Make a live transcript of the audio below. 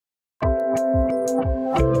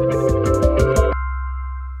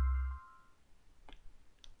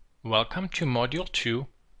Welcome to Module 2,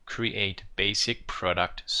 Create Basic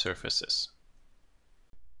Product Surfaces.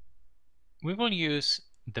 We will use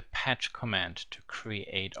the patch command to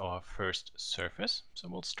create our first surface. So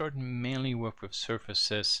we'll start mainly work with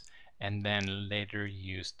surfaces and then later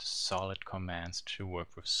use the solid commands to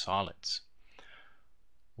work with solids.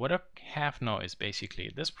 What I have now is basically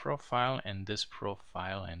this profile and this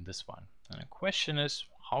profile and this one. And the question is,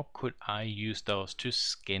 how could I use those to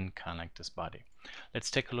skin connect this body? Let's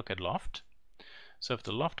take a look at Loft. So with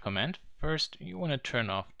the Loft command, first you want to turn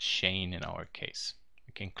off chain in our case.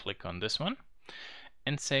 We can click on this one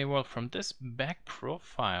and say, well, from this back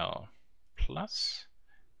profile plus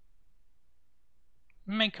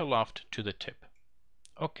make a loft to the tip.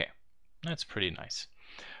 Okay, that's pretty nice.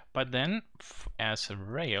 But then as a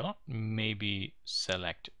rail, maybe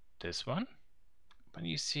select this one. But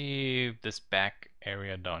you see this back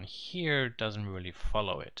area down here doesn't really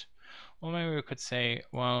follow it. Well, maybe we could say,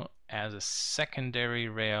 well, as a secondary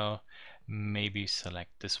rail, maybe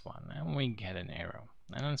select this one, and we get an arrow.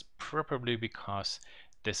 And that's probably because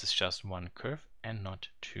this is just one curve and not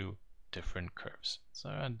two different curves. So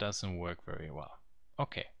it doesn't work very well.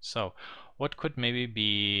 Okay, so what could maybe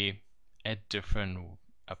be a different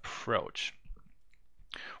approach?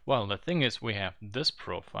 Well, the thing is, we have this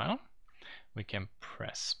profile. We can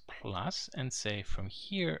press plus and say from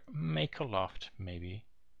here, make a loft maybe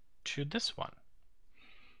to this one.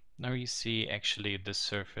 Now you see actually the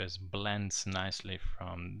surface blends nicely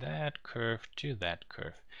from that curve to that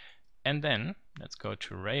curve. And then let's go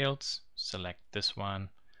to rails, select this one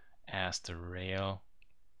as the rail.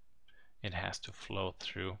 It has to flow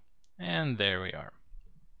through, and there we are.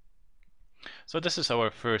 So this is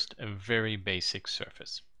our first very basic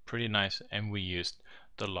surface. Pretty nice, and we used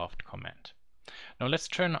the Loft command. Now let's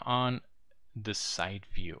turn on the side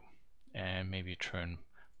view and maybe turn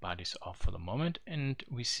bodies off for the moment, and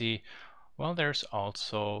we see, well, there's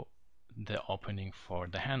also the opening for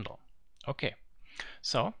the handle. Okay,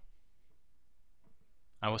 so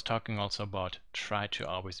I was talking also about try to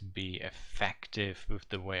always be effective with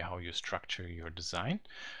the way how you structure your design.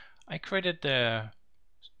 I created the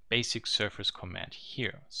basic surface command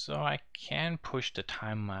here, so I can push the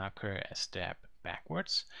time marker a step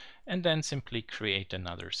backwards and then simply create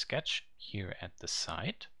another sketch here at the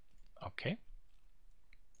side. Okay.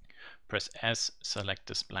 Press S, select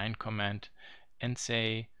the spline command and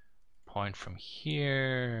say point from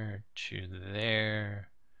here to there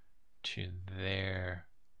to there.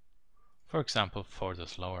 For example, for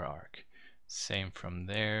this lower arc. Same from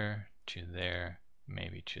there to there,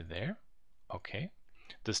 maybe to there. Okay.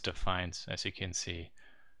 This defines, as you can see,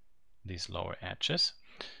 these lower edges.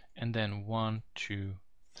 And then 1, 2,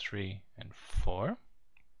 3, and 4.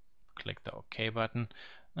 Click the OK button.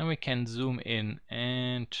 Then we can zoom in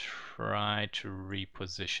and try to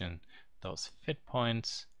reposition those fit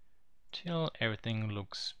points till everything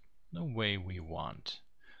looks the way we want.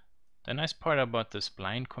 The nice part about the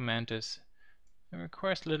spline command is it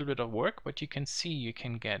requires a little bit of work, but you can see you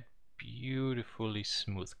can get beautifully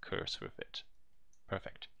smooth curves with it.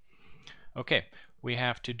 Perfect. Okay, we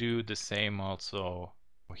have to do the same also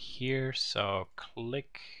here. So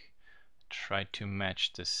click, try to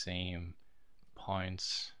match the same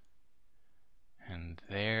points, and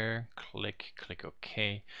there, click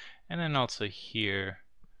OK. And then also here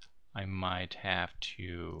I might have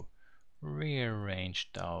to rearrange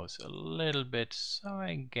those a little bit so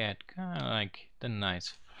I get kind of like the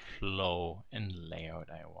nice flow and layout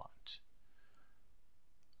I want.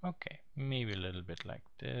 Okay, maybe a little bit like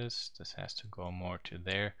this. This has to go more to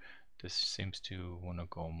there. This seems to want to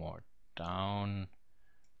go more down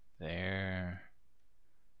there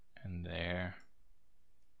and there.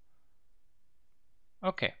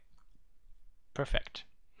 Okay, perfect.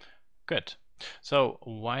 Good. So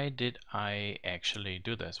why did I actually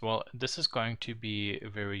do this? Well, this is going to be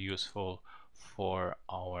very useful for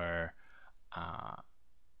our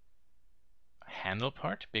handle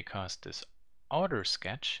part, because this outer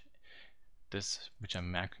sketch, this which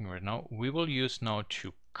I'm marking right now, we will use now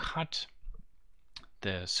to cut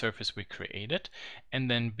the surface we created, and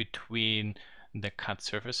then between the cut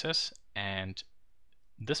surfaces and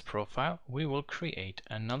this profile we will create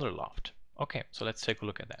another loft. Okay, so let's take a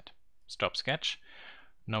look at that. Stop sketch.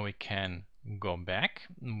 Now we can go back,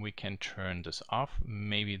 we can turn this off.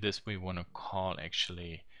 Maybe this we want to call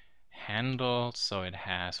actually handle, so it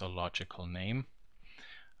has a logical name.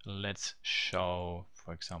 Let's show,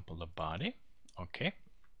 for example, the body. Okay.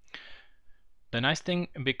 The nice thing,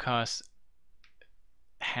 because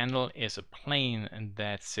handle is a plane and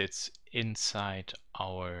that sits inside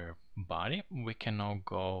our body, we can now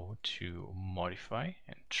go to modify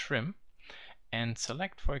and trim and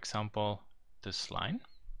select, for example, this line.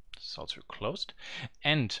 It's also closed,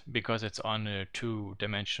 and because it's on a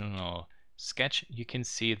two-dimensional sketch, you can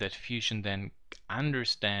see that Fusion then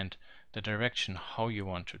understand the direction how you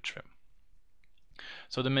want to trim.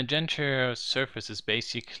 So the magenta surface is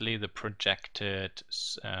basically the projected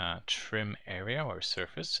trim area or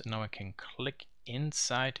surface. Now I can click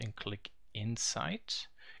inside and click inside.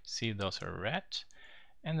 See, those are red,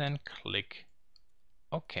 and then click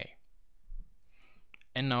OK.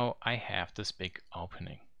 And now I have this big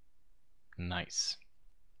opening. Nice.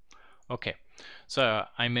 Okay, so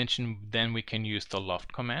I mentioned then we can use the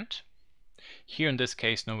loft command. Here in this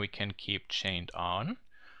case, now we can keep chained on.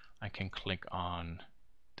 I can click on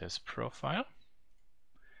this profile.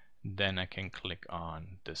 Then I can click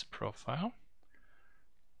on this profile.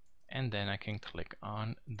 And then I can click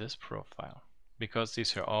on this profile. Because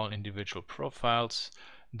these are all individual profiles,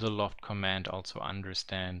 the loft command also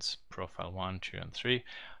understands profile 1, 2, and 3.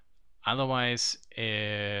 Otherwise,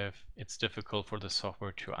 if it's difficult for the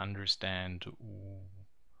software to understand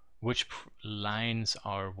which lines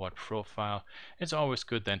are what profile, it's always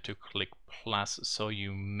good then to click plus so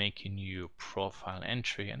you make a new profile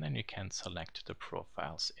entry and then you can select the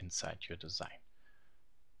profiles inside your design.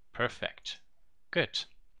 Perfect. Good.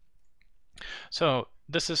 So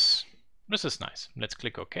this is nice. Let's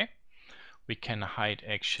click OK. We can hide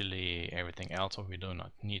actually everything else what we do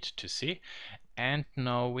not need to see. And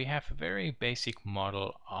now we have a very basic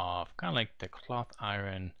model of kind of like the cloth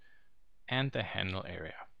iron and the handle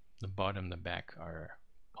area. The bottom, the back are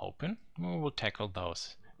open. We will tackle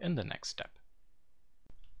those in the next step.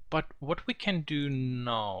 But what we can do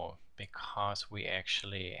now, because we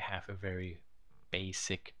actually have a very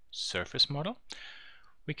basic surface model,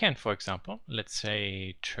 we can, for example, let's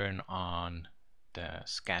say turn on the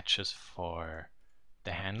sketches for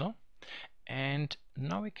the handle, and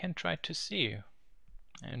now we can try to see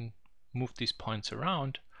and move these points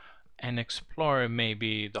around and explore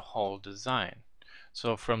maybe the whole design.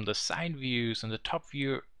 So from the side views and the top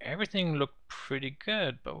view, everything looked pretty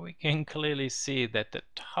good, but we can clearly see that the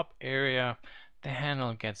top area, the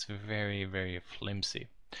handle gets very, very flimsy.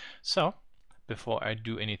 So before I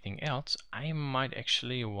do anything else, I might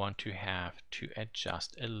actually want to have to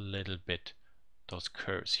adjust a little bit those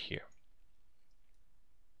curves here.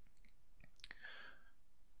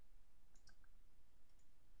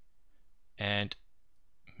 And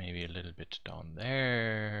maybe a little bit down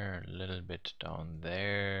there, a little bit down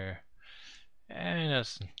there. And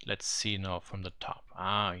let's see now from the top.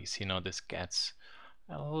 You see now this gets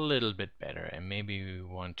a little bit better, and maybe we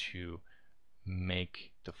want to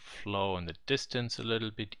make the flow and the distance a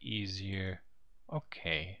little bit easier.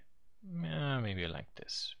 Okay, maybe like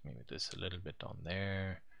this. Maybe this a little bit down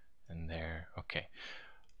there and there. Okay.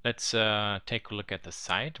 Let's take a look at the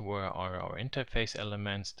side. Where are our interface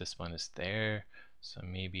elements? This one is there. So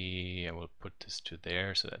maybe I will put this to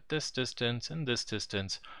there so that this distance and this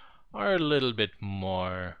distance are a little bit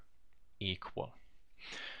more equal.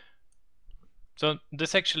 So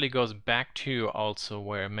this actually goes back to also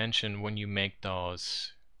where I mentioned when you make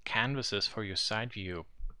those canvases for your side view,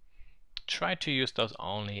 try to use those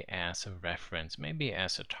only as a reference, maybe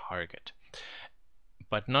as a target,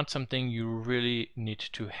 but not something you really need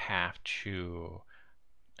to have to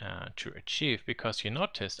achieve, because you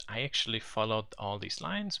noticed I actually followed all these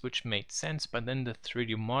lines which made sense, but then the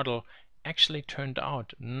 3D model actually turned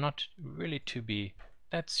out not really to be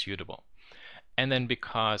that suitable. And then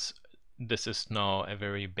because this is now a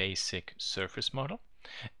very basic surface model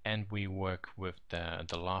and we work with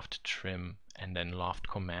the loft trim and then loft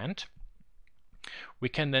command, we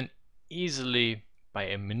can then easily,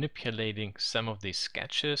 by manipulating some of these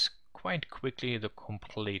sketches, quite quickly the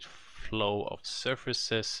complete flow of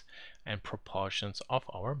surfaces and proportions of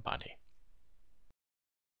our body.